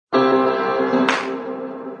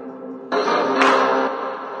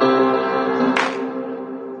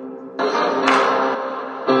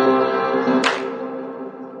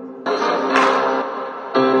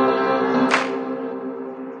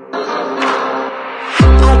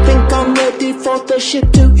ready for the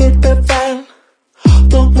shit to hit the fan.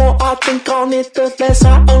 The more I think on it, the less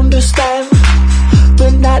I understand.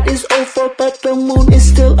 The night is over, but the moon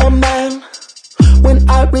is still a man. When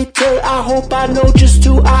I return, I hope I know just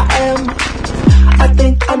who I am. I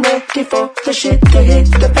think I'm ready for the shit to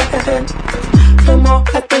hit the fan. The more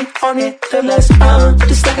I think on it, the less I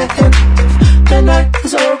understand. The night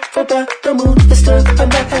is over, but the moon is still a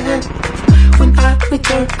man. When I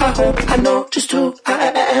return, I hope I know just who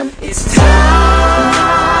I am. It's time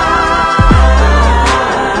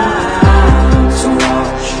to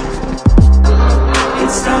watch.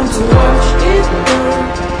 It's time to watch it burn.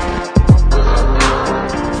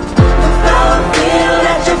 The foul feel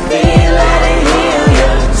that you feel, let it heal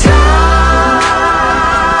you. Time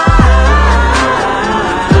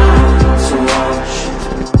to watch.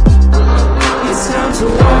 It's time to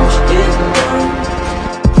watch it burn.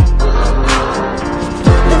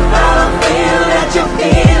 The foul feel that you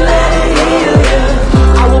feel, let it heal you.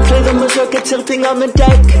 I will play the mazurka tilting on the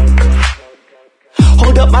deck.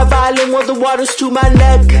 Hold up my violin while the water's to my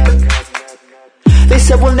neck. They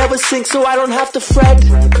said we'll never sink, so I don't have to fret.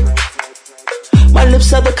 My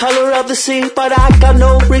lips are the color of the sea, but I got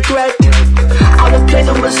no regret. I will play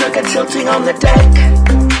the mazurka tilting on the deck.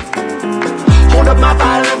 Hold up my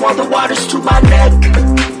violin while the water's to my neck.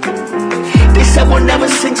 They said we'll never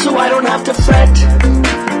sink, so I don't have to fret.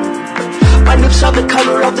 My lips are the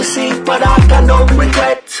color of the sea, but I got no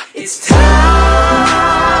regret. It's time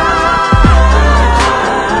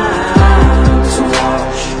to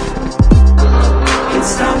watch.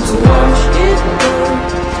 It's time to watch it burn.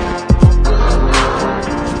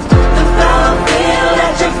 The foul feel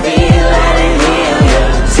that you feel, let it heal you.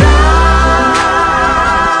 Time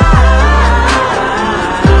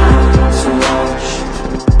to watch.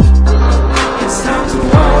 It's time to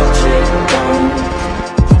watch it burn.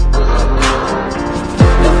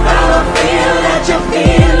 The foul feel that you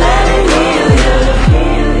feel, let it heal you.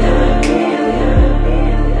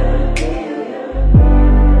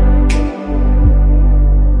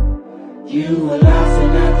 You were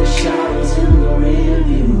laughing at the shadows in the rear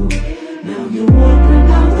view. Now you're wondering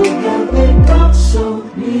how the world they got so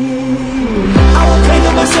near. I will play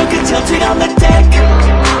the mazurka tilting on the deck.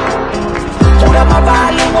 Hold up my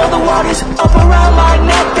violin while the water's up around my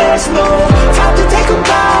neck. There's no time to take a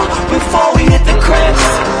bow before we hit the crest.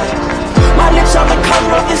 My lips are the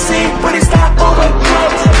color of the sea, but it's not over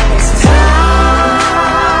yet. It's time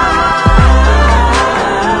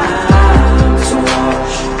to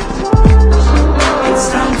watch. It's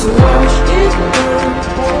time to watch it burn.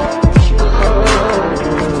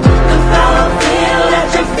 The foul feel that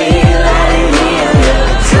you feel, let it heal you.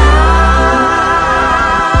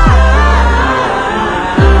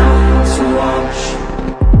 Time to watch.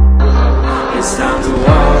 It's time to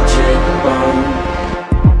watch it burn.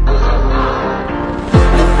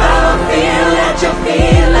 The foul feel that you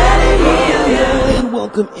feel, let it heal you. And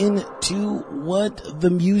welcome into What the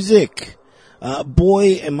Music.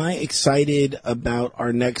 Boy, am I excited about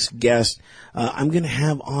our next guest. I'm going to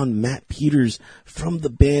have on Matt Peters from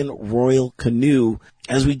the band Royal Canoe,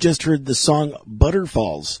 as we just heard the song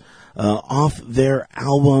Butterfalls off their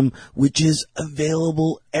album, which is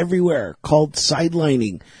available everywhere, called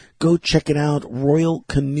Sidelining. Go check it out,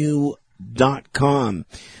 royalcanoe.com.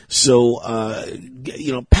 So,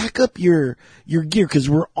 pack up your gear, because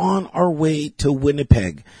we're on our way to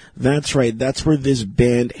Winnipeg. That's right. That's where this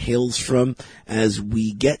band hails from, as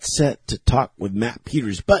we get set to talk with Matt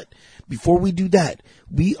Peters. But before we do that,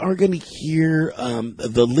 we are going to hear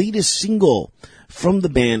the latest single from the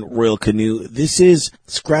band Royal Canoe. This is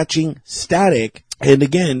Scratching Static. And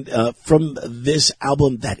again, from this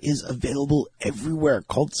album that is available everywhere,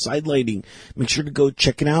 called Sidelining. Make sure to go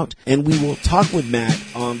check it out. And we will talk with Matt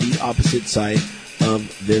on the opposite side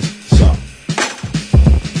of this song.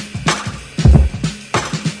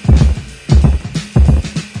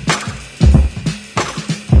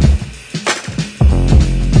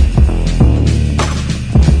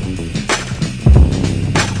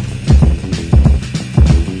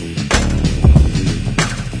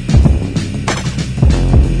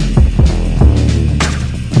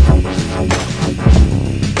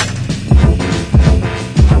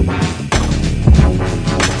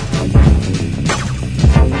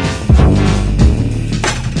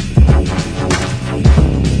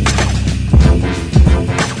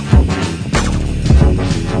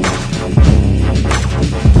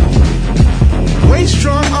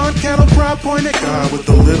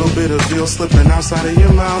 Slipping outside of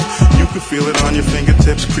your mouth, you can feel it on your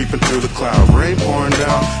fingertips, creeping through the cloud. Rain pouring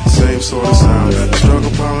down, same sort of sound.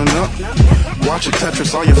 Struggle piling up, watch it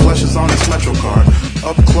Tetris, all your flesh is on this Metro card.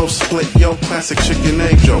 Up close, split, yo, classic chicken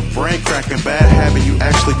egg joke. Brain cracking, bad habit, you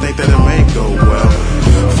actually think that it may go well.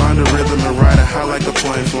 Find a rhythm and ride it high like a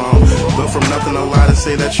plane flown. Built from nothing, a lie to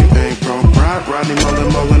say that you ain't grown. Grind, Rodney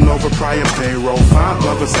mulling over prior payroll. Find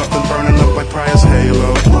love is something burning up like Prior's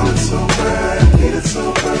halo. Want it so bad, need it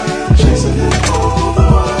so bad, chasing it all the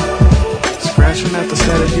way. Scratching at the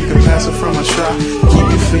static, you can pass it from a shot. Keep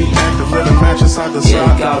your feet active, let it match inside the sock.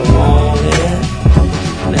 Yeah, gotta want it.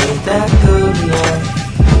 Ain't that good enough?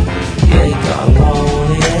 Yeah, you gotta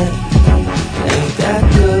want it. Ain't that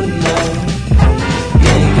good enough?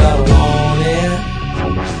 Yeah, you gotta want it.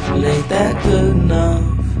 Ain't that good enough?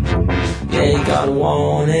 Yeah, you gotta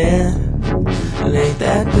want it. Ain't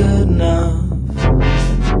that good enough?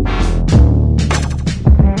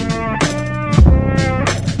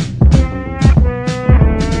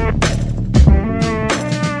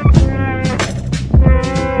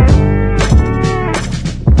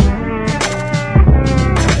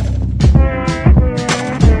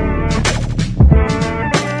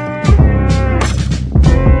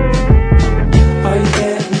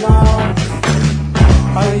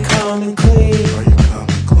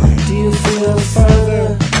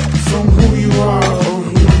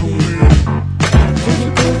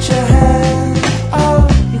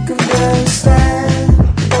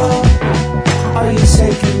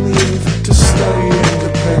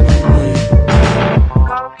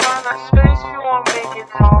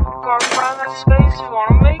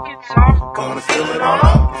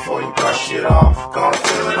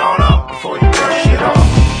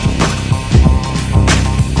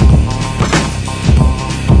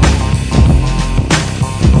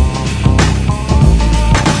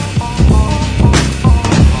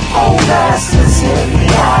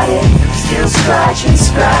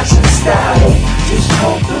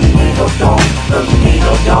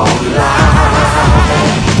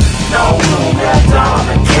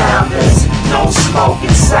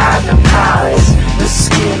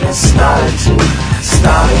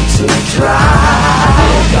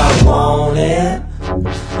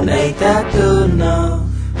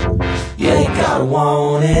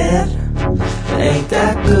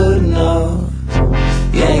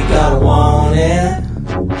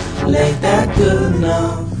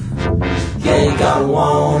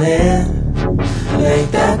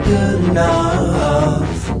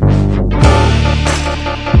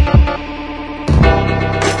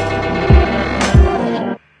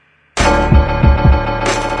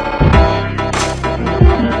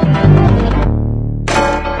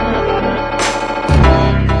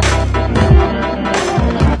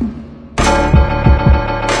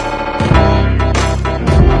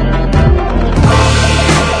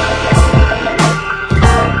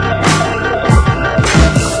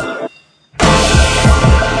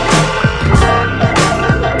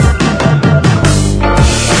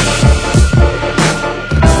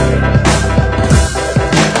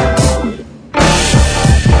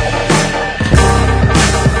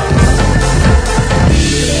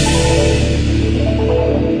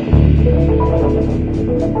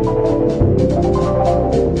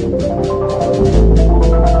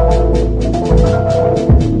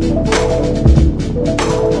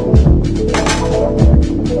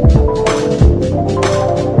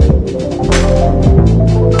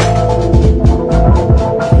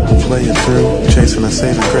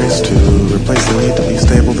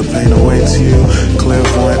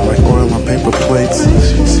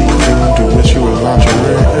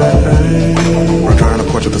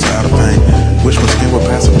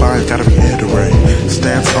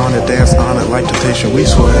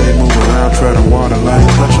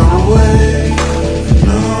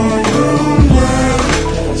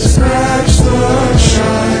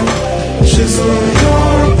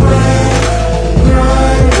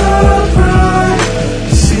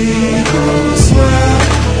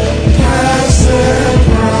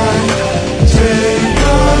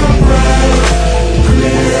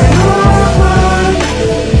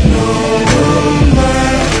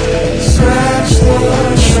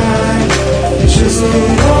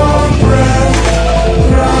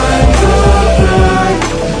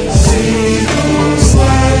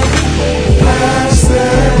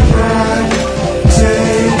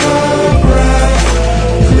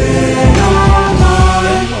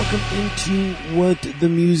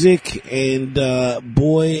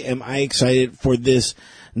 Excited for this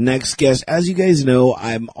next guest. As you guys know,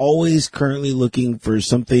 I'm always currently looking for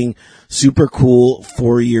something super cool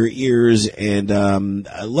for your ears, and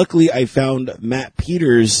luckily I found Matt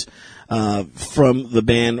Peters from the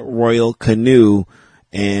band Royal Canoe,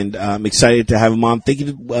 and I'm excited to have him on. Thank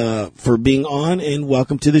you for being on, and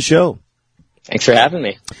welcome to the show. Thanks for having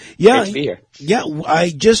me. Yeah. Great to be here. Yeah.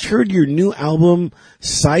 I just heard your new album,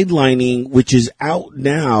 Sidelining, which is out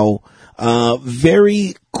now.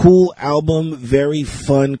 Very cool album, very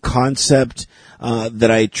fun concept,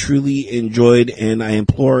 that I truly enjoyed, and I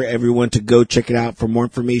implore everyone to go check it out. For more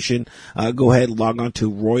information, go ahead, log on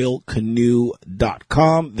to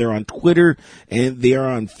royalcanoe.com. They're on Twitter, and they are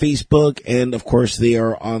on Facebook, and of course they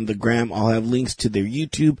are on the gram. I'll have links to their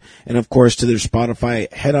YouTube and of course to their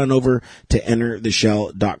Spotify. Head on over to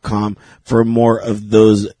entertheshell.com for more of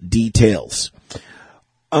those details.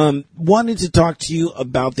 Wanted to talk to you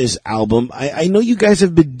about this album. I know you guys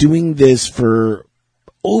have been doing this for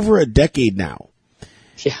over a decade now.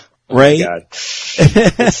 Yeah. Oh right? My God.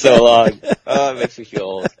 It's so long. Oh, it makes me feel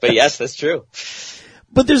old. But yes, that's true.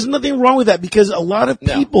 But there's nothing wrong with that, because a lot of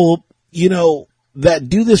people, that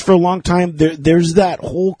do this for a long time, there's that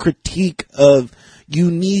whole critique of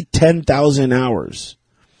you need 10,000 hours,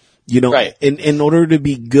 right. in order to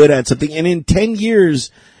be good at something. And in 10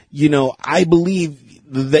 years, I believe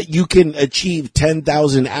that you can achieve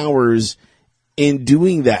 10,000 hours in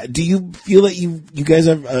doing that. Do you feel that you guys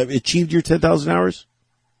have achieved your 10,000 hours?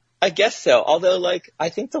 I guess so. Although, I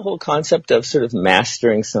think the whole concept of sort of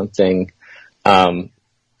mastering something,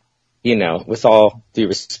 with all due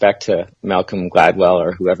respect to Malcolm Gladwell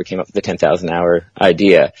or whoever came up with the 10,000 hour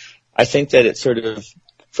idea, I think that it's sort of,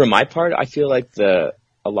 for my part, I feel like a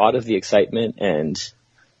lot of the excitement and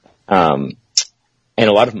a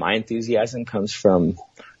lot of my enthusiasm comes from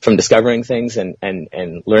discovering things and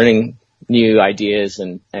learning new ideas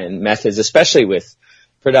and methods, especially with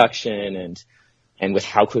production and with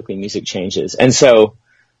how quickly music changes. And so,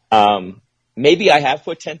 maybe I have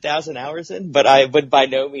put 10,000 hours in, but I would by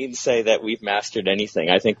no means say that we've mastered anything.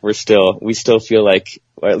 I think we still feel like,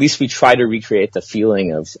 or at least we try to recreate the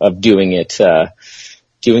feeling of doing it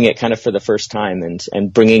kind of for the first time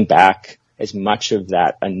and bringing back as much of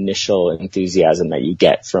that initial enthusiasm that you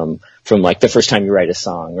get from the first time you write a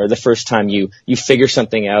song or the first time you figure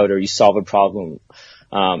something out or you solve a problem.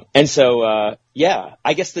 I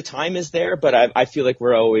guess the time is there, but I feel like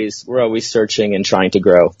we're always searching and trying to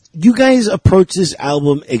grow. You guys approach this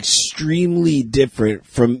album extremely different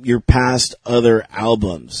from your past other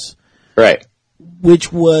albums. Right.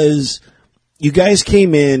 Which was, you guys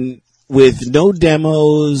came in with no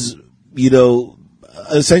demos,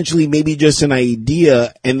 essentially maybe just an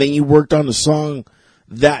idea, and then you worked on a song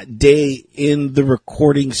that day in the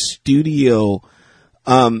recording studio.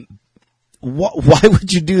 Why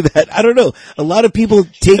would you do that? I don't know. A lot of people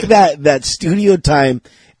take that studio time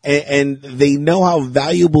and they know how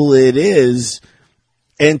valuable it is,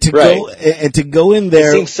 and to go in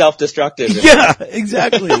there. It seems self-destructive. Yeah,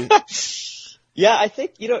 exactly. Yeah, I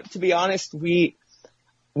think, to be honest, we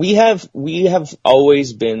have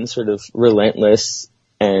always been sort of relentless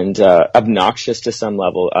and obnoxious to some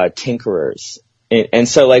level, tinkerers. And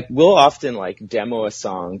so we'll often demo a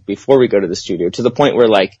song before we go to the studio, to the point where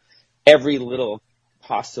every little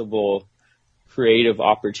possible creative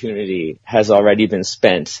opportunity has already been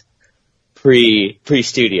spent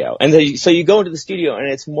pre-studio. And then, so you go into the studio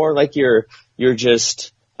and it's more like you're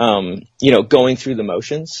just, going through the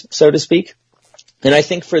motions, so to speak. And I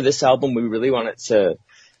think for this album, we really wanted to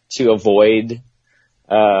avoid,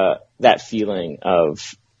 that feeling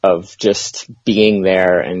of just being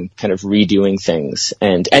there and kind of redoing things.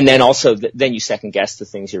 And then also, then you second guess the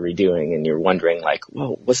things you're redoing and you're wondering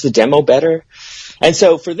whoa, was the demo better? And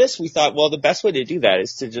so for this, we thought, well, the best way to do that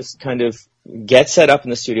is to just kind of get set up in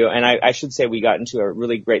the studio. And I should say we got into a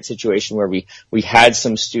really great situation where we had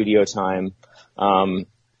some studio time, and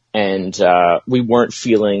we weren't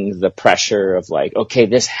feeling the pressure of okay,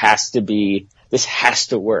 this has to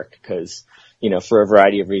work, because for a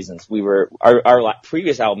variety of reasons. Our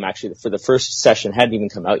previous album, actually, for the first session, hadn't even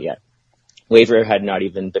come out yet. Waver had not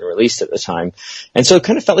even been released at the time. And so it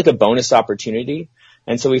kind of felt like a bonus opportunity.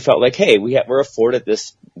 And so we felt hey, we're afforded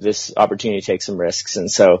this opportunity to take some risks.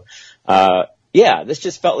 And so, this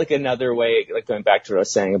just felt like another way, going back to what I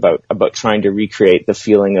was saying about trying to recreate the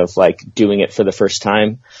feeling of doing it for the first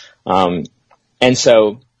time. And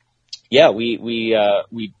so, yeah, we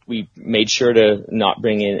made sure to not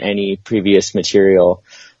bring in any previous material,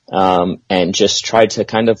 and just tried to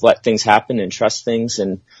kind of let things happen and trust things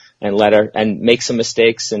and make some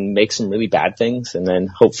mistakes and make some really bad things. And then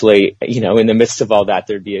hopefully, in the midst of all that,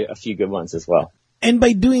 there'd be a few good ones as well. And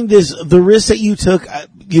by doing this, the risk that you took, I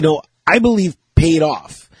believe paid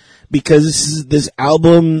off, because this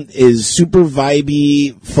album is super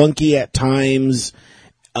vibey, funky at times,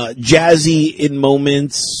 jazzy in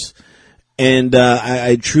moments. And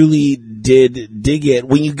I truly did dig it.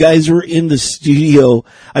 When you guys were in the studio,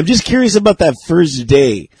 I'm just curious about that first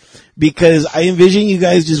day, because I envision you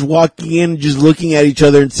guys just walking in, just looking at each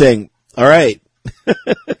other and saying, all right,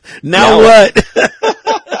 now what?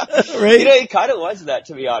 Right? You know, it kind of was that,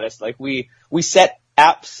 to be honest. Like, we set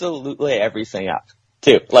absolutely everything up,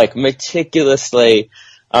 too. Like, meticulously,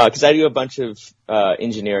 because I do a bunch of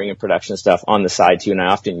engineering and production stuff on the side, too, and I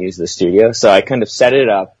often use the studio. So I kind of set it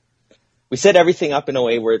up. We set everything up in a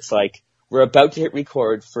way where it's like, we're about to hit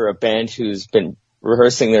record for a band who's been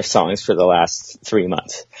rehearsing their songs for the last 3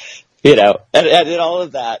 months. You know, and all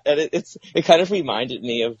of that. And it kind of reminded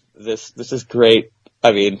me of this. This is great.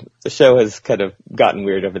 I mean, the show has kind of gotten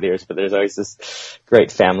weird over the years, but there's always this great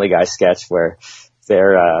Family Guy sketch where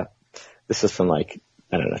this was from like,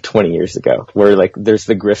 I don't know, 20 years ago, where like there's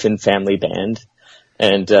the Griffin family band,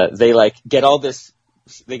 and they like get all of this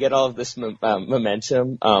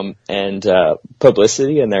momentum and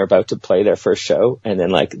publicity, and they're about to play their first show, and then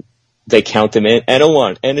like they count them in, and a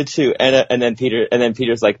 1, and a 2, and then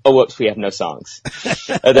Peter's like, oh whoops, we have no songs.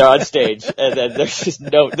 And they're on stage, and then there's just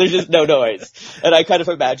no noise. And I kind of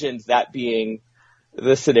imagined that being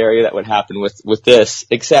the scenario that would happen with this,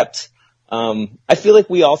 except I feel like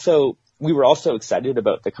we were also excited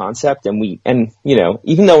about the concept, and you know,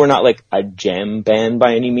 even though we're not like a jam band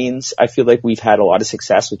by any means, I feel like we've had a lot of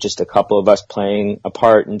success with just a couple of us playing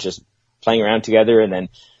apart and just playing around together, and then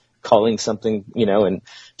calling something, you know, and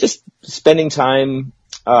just spending time,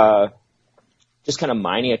 just kind of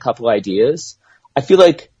mining a couple ideas. I feel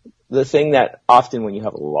like the thing that often when you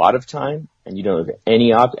have a lot of time and you don't have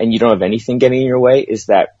and you don't have anything getting in your way is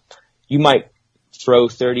that you might throw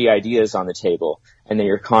 30 ideas on the table, and then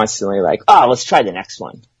you're constantly like, oh, let's try the next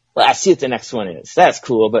one. Well, I see what the next one is. That's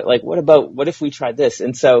cool. But like, what if we tried this?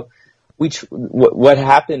 And so what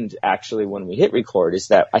happened actually when we hit record is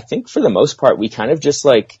that I think for the most part, we kind of just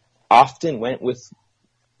like often went with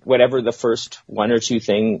whatever the first 1 or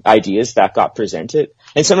 2 ideas that got presented.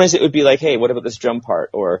 And sometimes it would be like, hey, what about this drum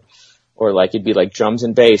part? Or like, it'd be like drums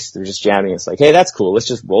and bass. They're just jamming. It's like, hey, that's cool. Let's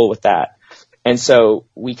just roll with that. And so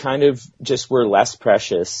we kind of just were less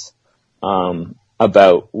precious,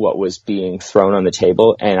 about what was being thrown on the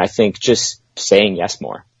table. And I think just saying yes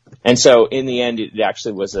more. And so in the end, it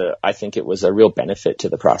actually was I think it was a real benefit to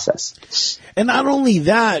the process. And not only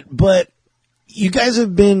that, but you guys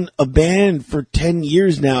have been a band for 10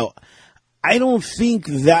 years now. I don't think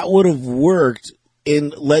that would have worked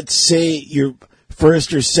in, let's say, your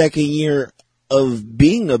first or second year of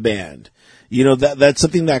being a band. You know, that's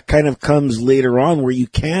something that kind of comes later on, where you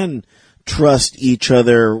can trust each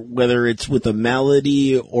other, whether it's with a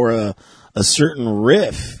melody or a certain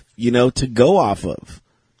riff, you know, to go off of.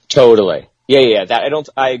 Totally. Yeah.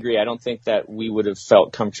 I agree. I don't think that we would have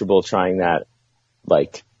felt comfortable trying that,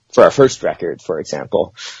 like, for our first record, for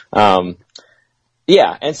example.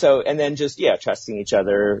 Yeah. And then just, trusting each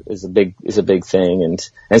other is a big thing.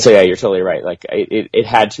 And so, yeah, you're totally right. Like, it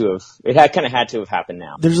had to have happened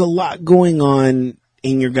now. There's a lot going on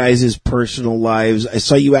in your guys' personal lives. I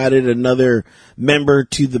saw you added another member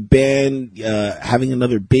to the band, having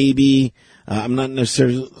another baby. I don't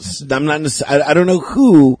know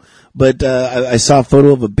who, but I saw a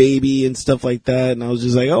photo of a baby and stuff like that, and I was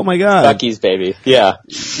just like, oh my God. Bucky's baby. Yeah.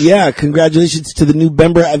 Yeah, congratulations to the new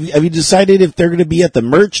member. Have you decided if they're going to be at the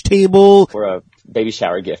merch table? For a baby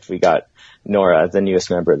shower gift, we got Nora, the newest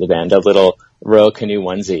member of the band, a little Royal Canoe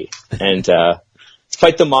onesie. And it's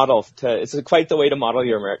quite the model. It's quite the way to model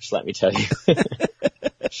your merch, let me tell you.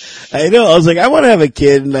 I know. I was like, I want to have a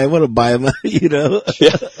kid and I want to buy him, a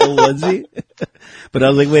onesie. But I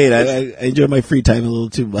was like, wait, I enjoy my free time a little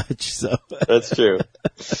too much. So that's true.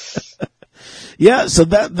 Yeah. So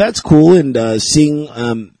that's cool. And, seeing,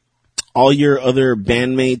 all your other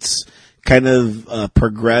bandmates kind of,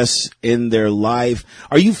 progress in their life.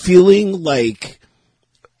 Are you feeling like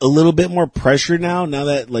a little bit more pressure now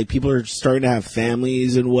that like people are starting to have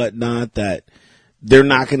families and whatnot, that they're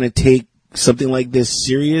not going to take something like this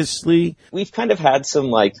seriously? We've kind of had some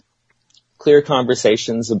like clear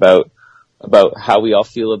conversations about how we all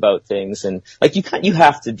feel about things, and like you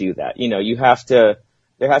have to do that. You know,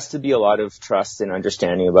 there has to be a lot of trust and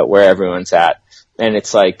understanding about where everyone's at. And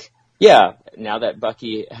it's like, yeah, now that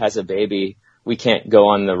Bucky has a baby, we can't go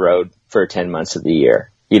on the road for 10 months of the year.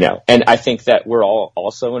 You know, and I think that we're all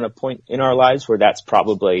also in a point in our lives where that's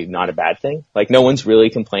probably not a bad thing. Like, no one's really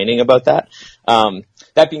complaining about that.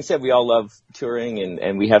 That being said, we all love touring,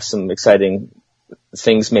 and we have some exciting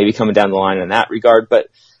things maybe coming down the line in that regard. But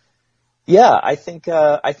yeah, I think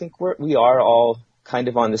we are all kind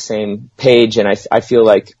of on the same page, and I feel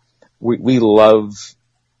like we love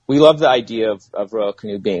we love the idea of Royal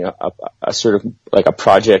Canoe being a sort of like a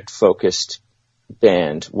project focused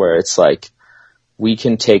band where it's like we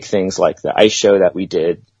can take things like the ice show that we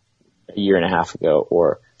did a year and a half ago,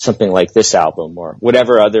 or something like this album, or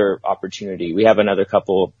whatever other opportunity. We have another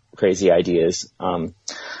couple crazy ideas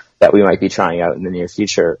that we might be trying out in the near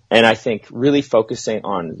future. And I think really focusing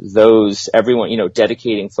on those, everyone,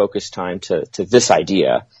 dedicating focused time to this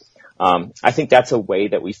idea. I think that's a way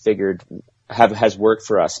that we figured has worked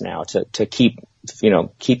for us now to keep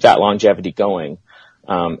that longevity going.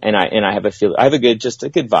 And I have a good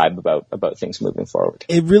vibe about things moving forward.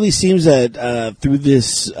 It really seems that through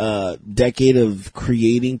this decade of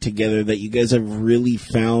creating together that you guys have really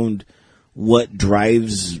found what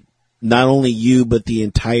drives not only you but the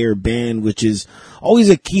entire band, which is always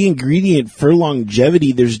a key ingredient for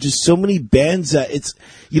longevity. There's just so many bands that it's,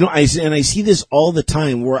 I see this all the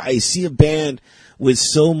time where I see a band with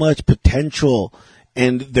so much potential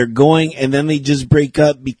and they're going, and then they just break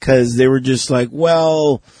up because they were just like,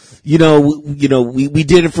 well, we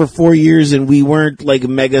did it for 4 years and we weren't like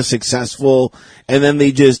mega successful, and then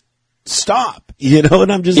they just stop,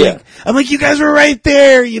 and I'm just like, you guys were right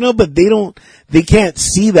there, but they can't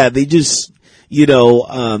see that. They just, see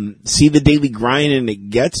the daily grind and it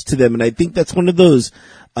gets to them. And I think that's one of those,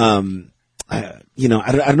 I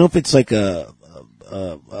don't know if it's like a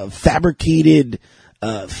fabricated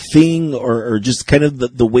thing or just kind of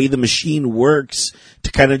the way the machine works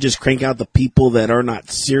to kind of just crank out the people that are not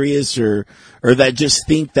serious or that just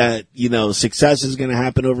think that, success is going to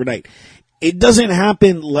happen overnight. It doesn't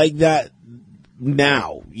happen like that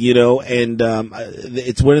now, and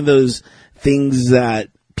it's one of those things that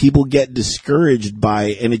people get discouraged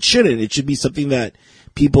by, and it shouldn't. It should be something that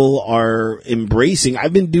people are embracing.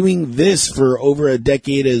 I've been doing this for over a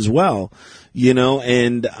decade as well.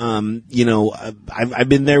 And, I've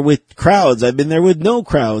been there with crowds. I've been there with no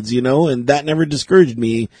crowds, and that never discouraged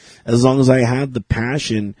me as long as I had the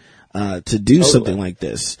passion, to do something like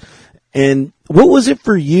this. And what was it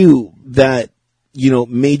for you that,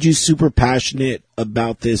 made you super passionate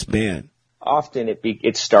about this band? Often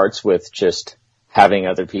it starts with just having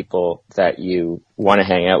other people that you want to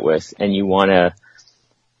hang out with and you want to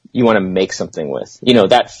make something with,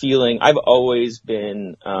 that feeling. I've always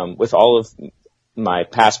been, with all of my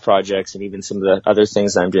past projects and even some of the other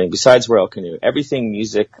things that I'm doing besides Royal Canoe, everything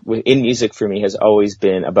in music for me has always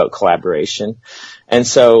been about collaboration. And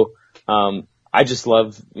so, I just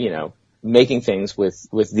love, making things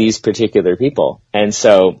with these particular people. And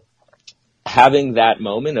so having that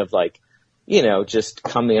moment of like, just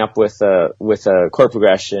coming up with a chord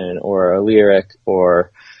progression or a lyric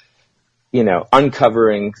or,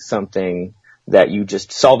 uncovering something that you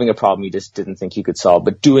just solving a problem you just didn't think you could solve,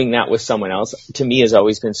 but doing that with someone else to me has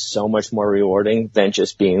always been so much more rewarding than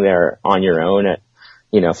just being there on your own at,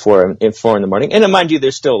 4 in the morning. And mind you,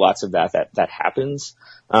 there's still lots of that happens.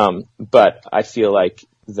 But I feel like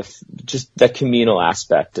just the communal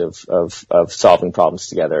aspect of solving problems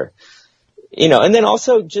together, and then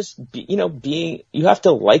also just, you have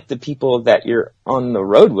to like the people that you're on the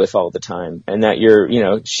road with all the time and that you're,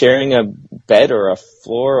 sharing a bed or a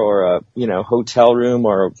floor or a, hotel room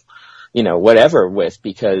or, whatever with,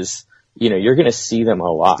 because, you're going to see them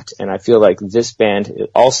a lot. And I feel like this band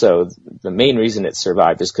also, the main reason it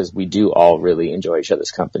survived is because we do all really enjoy each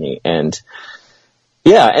other's company. And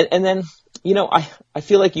yeah. And then, I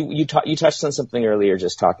feel like you touched on something earlier,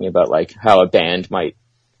 just talking about like how a band might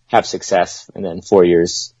have success and then 4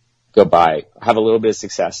 years go by, have a little bit of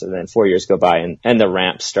success and then 4 years go by and the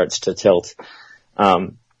ramp starts to tilt.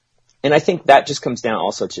 And I think that just comes down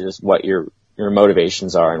also to just what your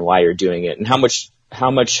motivations are and why you're doing it and how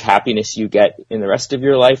much happiness you get in the rest of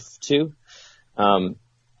your life too. And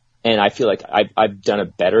I feel like I've done a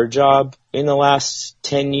better job in the last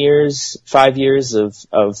 10 years, 5 years of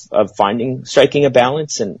striking a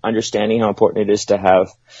balance and understanding how important it is to have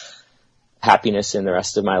happiness in the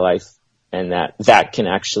rest of my life. And that can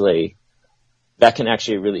actually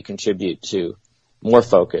really contribute to more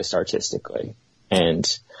focus artistically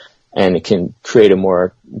and it can create a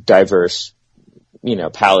more diverse,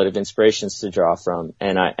 palette of inspirations to draw from.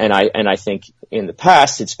 And I think in the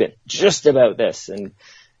past it's been just about this and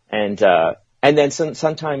then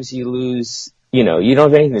sometimes you lose, you don't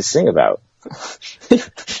have anything to sing about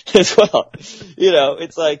as well.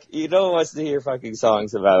 It's like, no one wants to hear fucking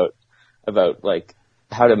songs about like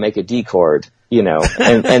how to make a D chord,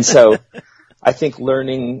 and so I think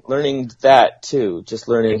learning that too, just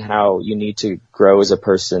learning how you need to grow as a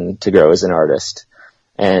person to grow as an artist.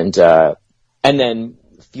 And then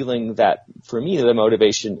feeling that for me, the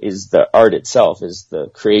motivation is the art itself, is the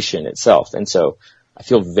creation itself. And so I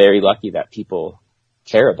feel very lucky that people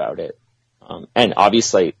care about it. And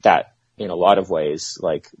obviously that in a lot of ways,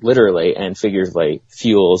 like literally and figuratively,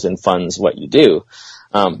 fuels and funds what you do.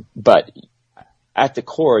 But at the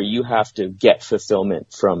core, you have to get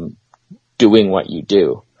fulfillment from doing what you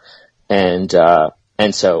do. And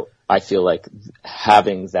so I feel like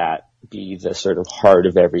having that be the sort of heart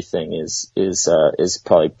of everything is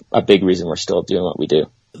probably a big reason we're still doing what we do.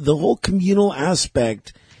 The whole communal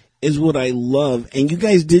aspect is what I love. And you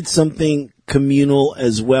guys did something communal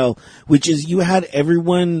as well, which is you had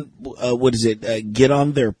everyone, get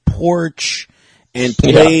on their porch and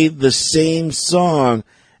play the same song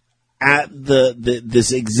at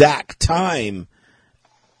this exact time.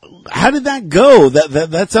 How did that go?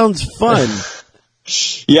 That sounds fun.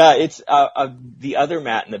 Yeah, it's the other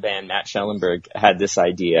Matt in the band, Matt Schellenberg, had this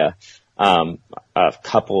idea a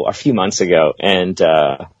few months ago, and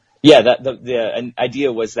the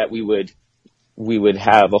idea was that we would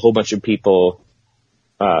have a whole bunch of people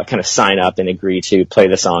kind of sign up and agree to play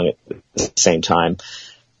the song at the same time.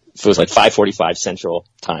 It was like 5:45 Central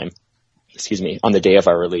Time, on the day of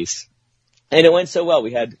our release, and it went so well.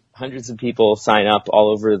 We had hundreds of people sign up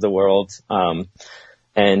all over the world.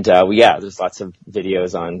 There's lots of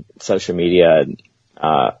videos on social media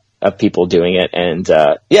of people doing it, and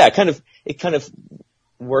it kind of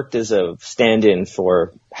worked as a stand-in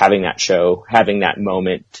for having that show, having that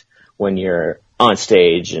moment when you're on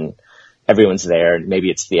stage and everyone's there, and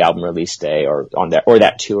maybe it's the album release day or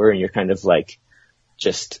that tour, and you're kind of like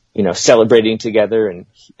just celebrating together, and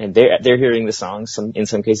they're hearing the songs in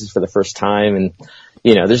some cases for the first time, and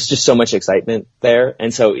there's just so much excitement there.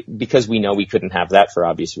 And so because we know we couldn't have that for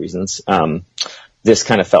obvious reasons, this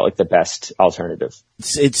kind of felt like the best alternative.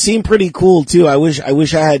 It seemed pretty cool too. I wish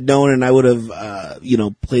I had known, and I would have,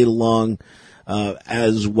 played along,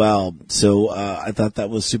 as well. So, I thought that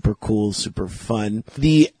was super cool, super fun.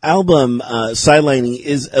 The album, Sidelining,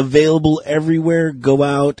 is available everywhere. Go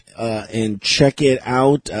out, and check it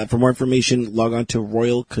out. For more information, log on to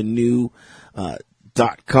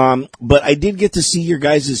royalcanoe.com. But I did get to see your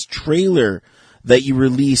guys' trailer that you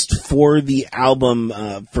released for the album,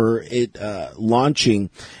 for it, launching.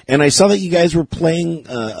 And I saw that you guys were playing,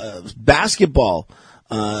 basketball,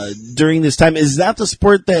 during this time. Is that the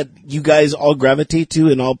sport that you guys all gravitate to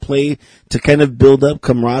and all play to kind of build up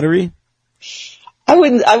camaraderie? I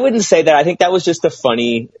wouldn't say that. I think that was just a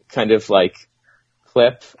funny kind of like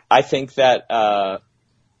clip. I think that,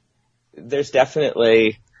 there's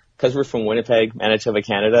definitely, because we're from Winnipeg, Manitoba,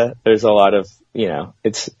 Canada, there's a lot of,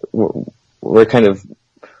 we're kind of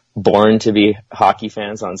born to be hockey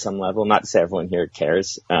fans on some level. Not to say everyone here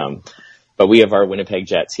cares, but we have our Winnipeg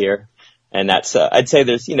Jets here, and that's I'd say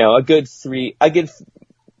there's a good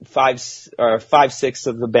 5-6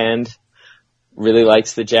 of the band really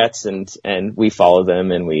likes the Jets, and we follow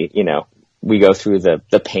them, and we go through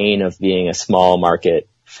the pain of being a small market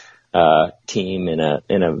team in a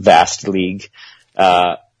vast league.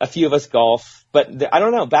 A few of us golf, but I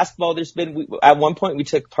don't know, basketball, at one point we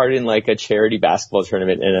took part in like a charity basketball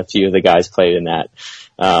tournament, and a few of the guys played in that.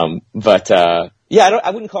 I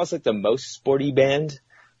wouldn't call us like the most sporty band,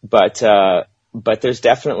 but there's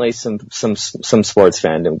definitely some sports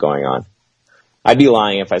fandom going on. I'd be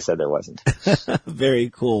lying if I said there wasn't. Very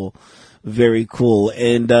cool. Very cool.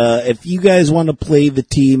 And if you guys want to play the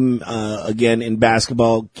team again in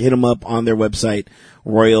basketball, hit them up on their website,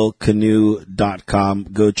 royalcanoe.com.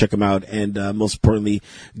 Go check them out, and most importantly,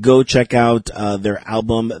 go check out their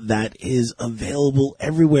album that is available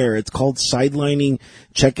everywhere. It's called Sidelining.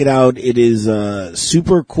 Check it out. It is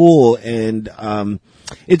super cool, and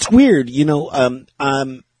it's weird.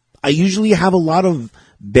 I usually have a lot of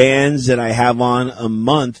bands that I have on a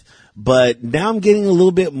month, but now I'm getting a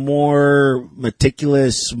little bit more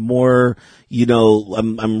meticulous, more,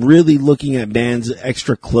 I'm really looking at bands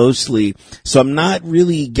extra closely. So I'm not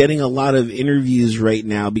really getting a lot of interviews right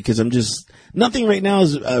now because nothing right now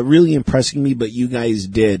is really impressing me, but you guys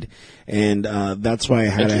did. And that's why I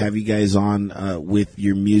had to have you guys on with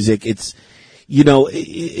your music. It's,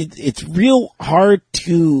 it's real hard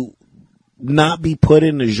to not be put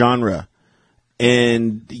in a genre.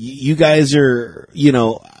 And you guys are,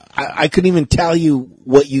 I couldn't even tell you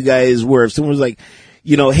what you guys were. If someone was like,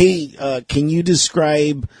 hey, can you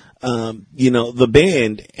describe, the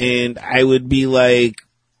band? And I would be like,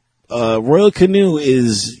 Royal Canoe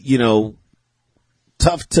is,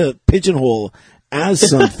 tough to pigeonhole as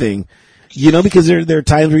something, because there are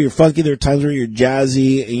times where you're funky, there are times where you're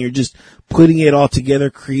jazzy, and you're just putting it all together,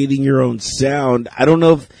 creating your own sound. I don't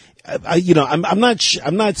know if, I'm not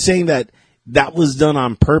saying that was done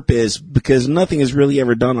on purpose, because nothing is really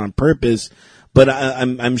ever done on purpose, but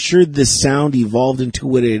I'm sure this sound evolved into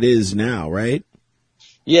what it is now, right?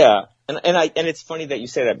 Yeah. And it's funny that you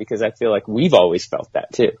say that because I feel like we've always felt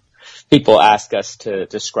that too. People ask us to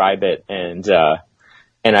describe it and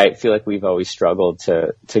I feel like we've always struggled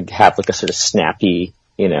to have like a sort of snappy,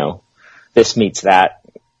 this meets that,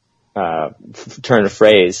 turn of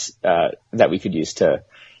phrase, that we could use to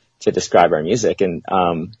describe our music. And,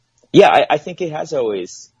 I think it has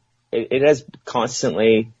always, it has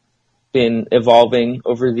constantly been evolving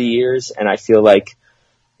over the years. And I feel like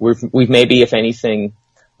we've maybe, if anything,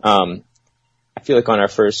 I feel like on our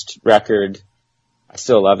first record, I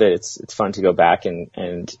still love it. It's fun to go back and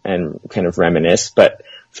kind of reminisce, but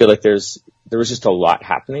I feel like there was just a lot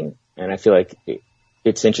happening. And I feel like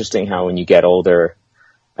it's interesting how when you get older,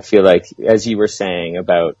 I feel like, as you were saying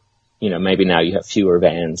about, maybe now you have fewer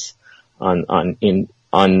bands on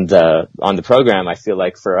the program. I feel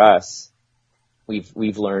like for us,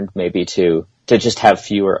 we've learned maybe to just have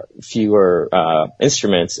fewer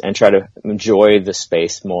instruments and try to enjoy the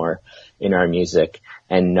space more in our music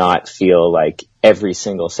and not feel like every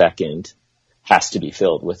single second has to be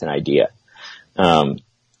filled with an idea.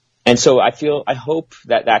 And so I hope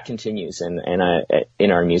that continues in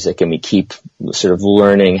our music, and we keep sort of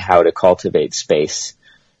learning how to cultivate space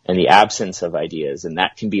and the absence of ideas, and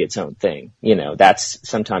that can be its own thing. That's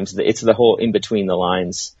sometimes it's the whole in between the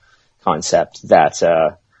lines concept that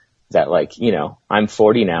like, I'm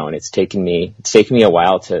 40 now and it's taken me a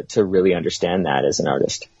while to really understand that as an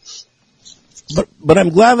artist. But I'm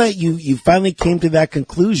glad that you finally came to that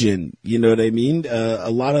conclusion. You know what I mean? A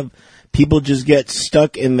lot of people just get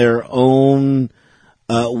stuck in their own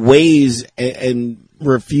ways and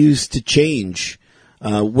refuse to change,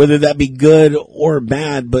 whether that be good or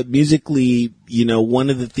bad. But musically, one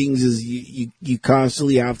of the things is you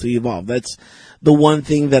constantly have to evolve. That's the one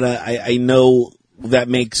thing that I know that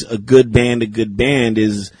makes a good band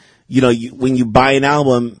is, when you buy an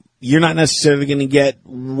album, you're not necessarily going to get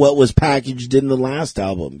what was packaged in the last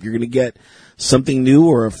album. You're going to get something new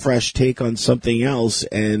or a fresh take on something else.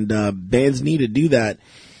 And bands need to do that,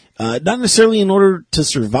 not necessarily in order to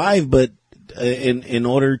survive, but in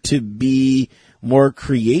order to be more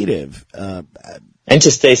creative. And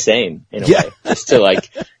to stay sane in a way, just to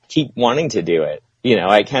like keep wanting to do it.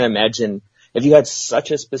 I can't imagine if you had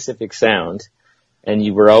such a specific sound and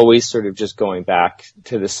you were always sort of just going back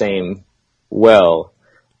to the same well.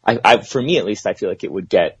 For me at least, I feel like it would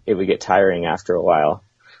get tiring after a while.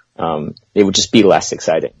 It would just be less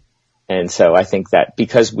exciting. And so I think that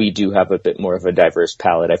because we do have a bit more of a diverse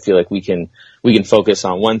palette, I feel like we can focus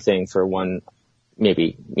on one thing for one,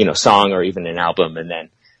 maybe, song or even an album. And then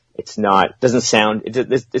it's not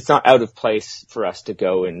out of place for us to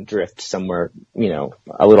go and drift somewhere,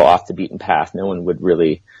 a little off the beaten path. No one would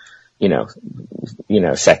really,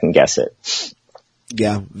 second guess it.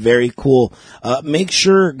 Yeah, very cool. Make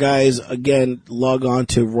sure, guys, again, log on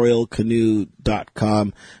to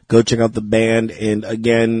royalcanoe.com. Go check out the band. And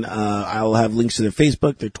again, I'll have links to their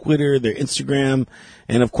Facebook, their Twitter, their Instagram.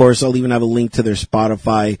 And of course, I'll even have a link to their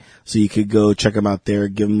Spotify so you could go check them out there,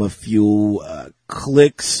 give them a few,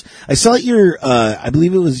 clicks. I saw I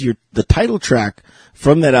believe it was the title track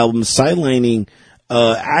from that album, Sidelining.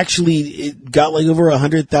 Actually, it got like over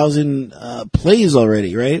 100,000, plays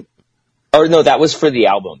already, right? Oh no, that was for the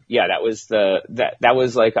album. Yeah, that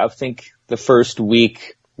was like, I think the first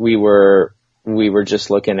week we were just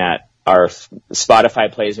looking at our Spotify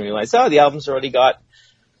plays and we realized, the album's already got,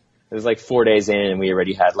 it was like 4 days in and we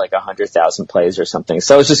already had like 100,000 plays or something.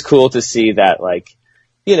 So it's just cool to see that, like,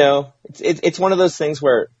 it's one of those things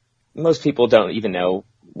where most people don't even know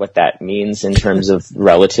what that means in terms of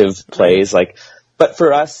relative plays. Like, but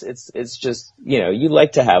for us, it's just, you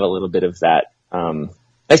like to have a little bit of that,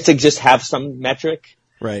 like to just have some metric,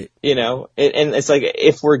 right? And it's like,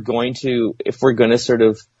 if we're going to sort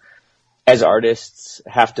of, as artists,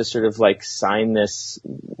 have to sort of like sign this,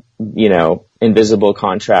 invisible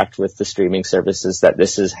contract with the streaming services that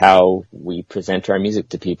this is how we present our music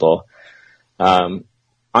to people. On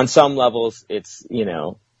some levels, it's,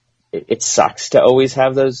 it sucks to always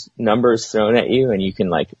have those numbers thrown at you, and you can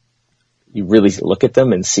like, you really look at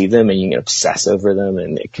them and see them and you can obsess over them,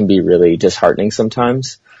 and it can be really disheartening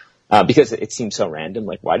sometimes, because it seems so random.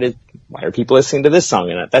 Like, why are people listening to this song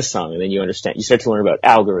and not that song? And then you start to learn about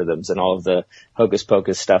algorithms and all of the hocus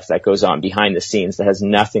pocus stuff that goes on behind the scenes that has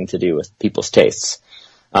nothing to do with people's tastes.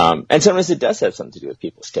 And sometimes it does have something to do with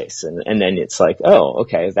people's tastes. And then it's like, oh,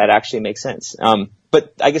 okay, that actually makes sense.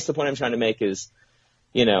 But I guess the point I'm trying to make is,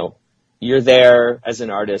 you're there as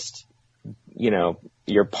an artist,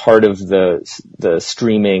 you're part of the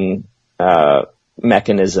streaming,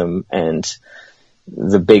 mechanism and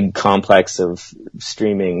the big complex of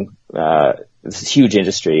streaming, this huge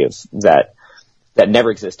industry of that. that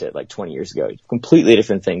never existed like 20 years ago. Completely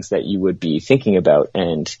different things that you would be thinking about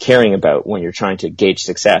and caring about when you're trying to gauge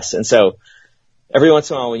success. And so every once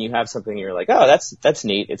in a while when you have something you're like, oh, that's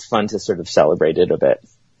neat. It's fun to sort of celebrate it a bit.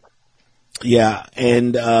 Yeah.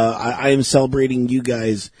 And, I am celebrating you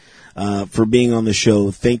guys, for being on the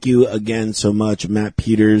show. Thank you again so much, Matt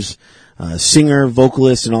Peters, singer,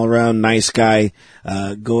 vocalist, and all around nice guy.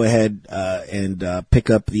 Go ahead, and pick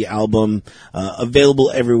up the album,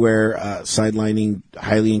 available everywhere, Sidelining,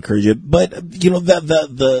 highly encourage it. But,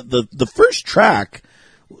 the first track,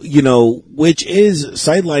 which is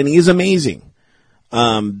Sidelining, is amazing.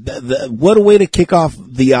 What a way to kick off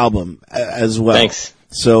the album as well. Thanks.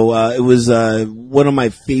 So, it was, one of my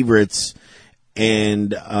favorites.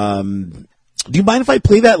 And, do you mind if I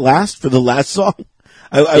play that last for the last song?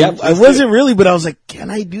 I wasn't really, but I was like, can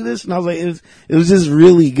I do this? And I was like, it was just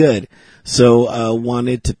really good. So,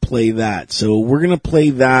 wanted to play that. So we're going to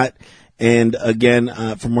play that. And again,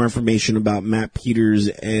 for more information about Matt Peters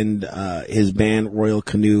and, his band Royal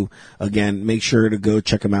Canoe, again, make sure to go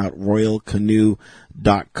check them out,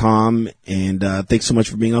 royalcanoe.com. And, thanks so much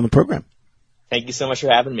for being on the program. Thank you so much for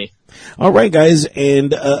having me. All right, guys.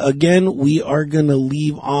 And again, we are going to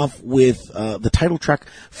leave off with the title track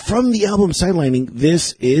from the album Sidelining.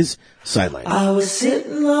 This is Sidelining. I was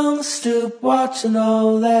sitting on the stoop watching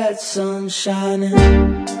all that sun shining.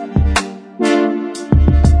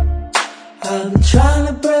 I've been trying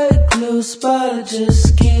to break loose, but I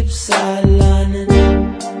just keep sidelining.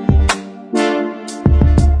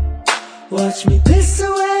 Watch me piss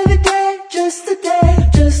away the day, just a day,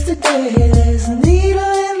 just a day. There's a needle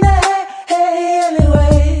in the hay, hey,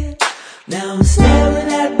 anyway. Now I'm staring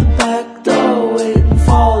at the back door, waiting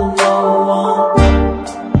for no one.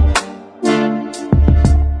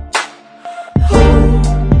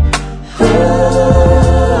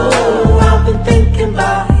 Oh, I've been thinking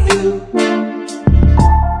about you.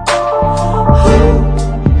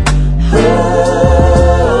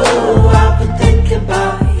 Oh, I've been thinking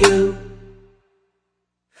about you.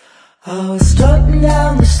 I was strutting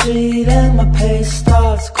down the street and my pace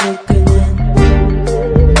starts quickening.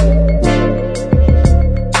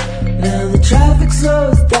 Now the traffic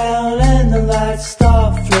slows down and the lights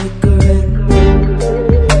start flickering.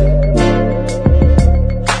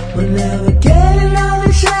 We're never getting on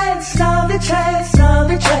the chance, on the chance, on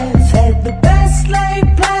the chance. Had the best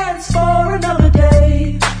laid plans for another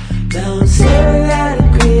day. Now I'm staring at a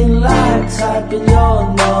green light, typing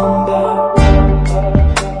your number.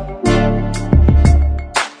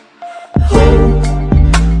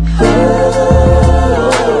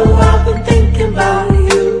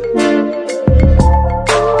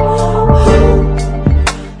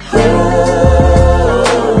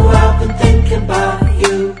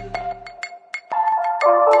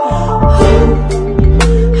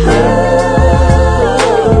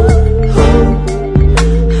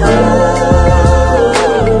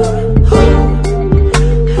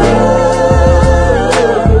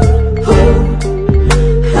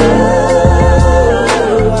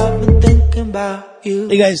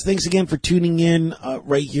 Hey guys, thanks again for tuning in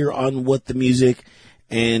right here on What the Music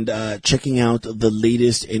and checking out the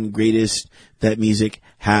latest and greatest that music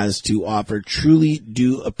has to offer. Truly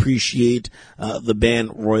do appreciate the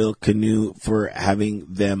band Royal Canoe for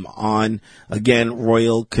having them on. Again,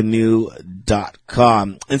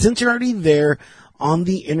 royalcanoe.com. And since you're already there on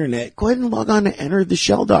the internet, go ahead and log on to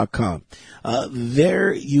entertheshell.com.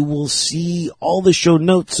 There you will see all the show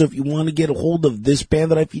notes. So if you want to get a hold of this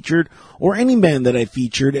band that I featured or any band that I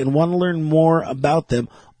featured and want to learn more about them,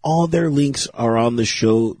 all their links are on the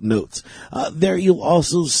show notes. There you'll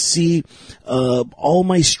also see all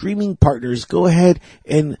my streaming partners. Go ahead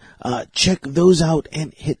and check those out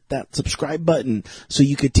and hit that subscribe button so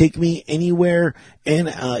you could take me anywhere and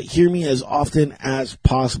hear me as often as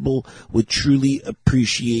possible. Would truly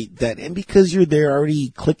appreciate that. And because you're there already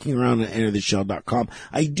clicking around at entertheshell.com,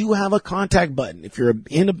 I do have a contact button. If you're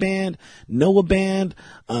in a band, know a band,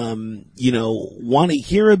 want to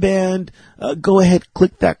hear a band, go ahead,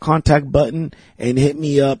 click that contact button and hit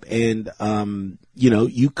me up. And,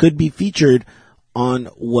 you could be featured on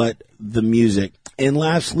What the Music. And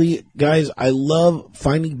lastly, guys, I love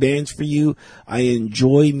finding bands for you. I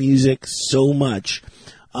enjoy music so much.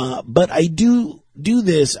 But I do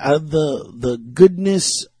this out of the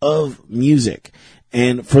goodness of music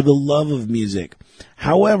and for the love of music.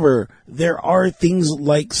 However, there are things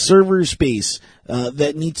like server space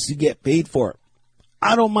that needs to get paid for.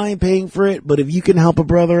 I don't mind paying for it, but if you can help a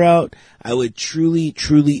brother out, I would truly,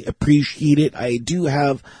 truly appreciate it. I do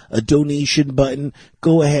have a donation button.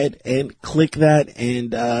 Go ahead and click that. And,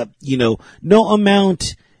 no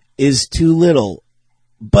amount is too little.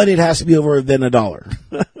 but it has to be over than $1.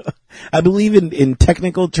 I believe in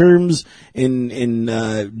technical terms, in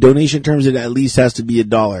donation terms, it at least has to be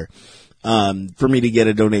 $1 for me to get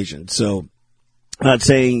a donation. So, not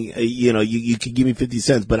saying you could give me 50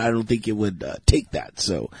 cents, but I don't think it would take that.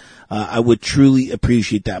 So, I would truly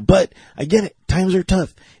appreciate that. But I get it; times are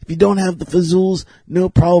tough. If you don't have the fazools, no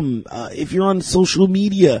problem. If you're on social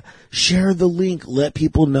media, share the link. Let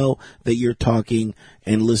people know that you're talking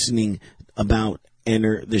and listening about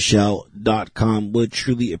EnterTheShell.com. Would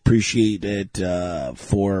truly appreciate it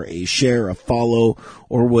for a share, a follow,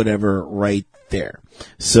 or whatever right there.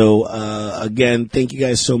 So, again, thank you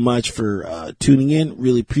guys so much for tuning in.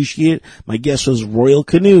 Really appreciate it. My guest was Royal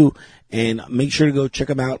Canoe, and make sure to go check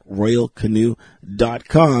them out,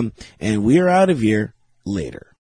 RoyalCanoe.com. And we are out of here later.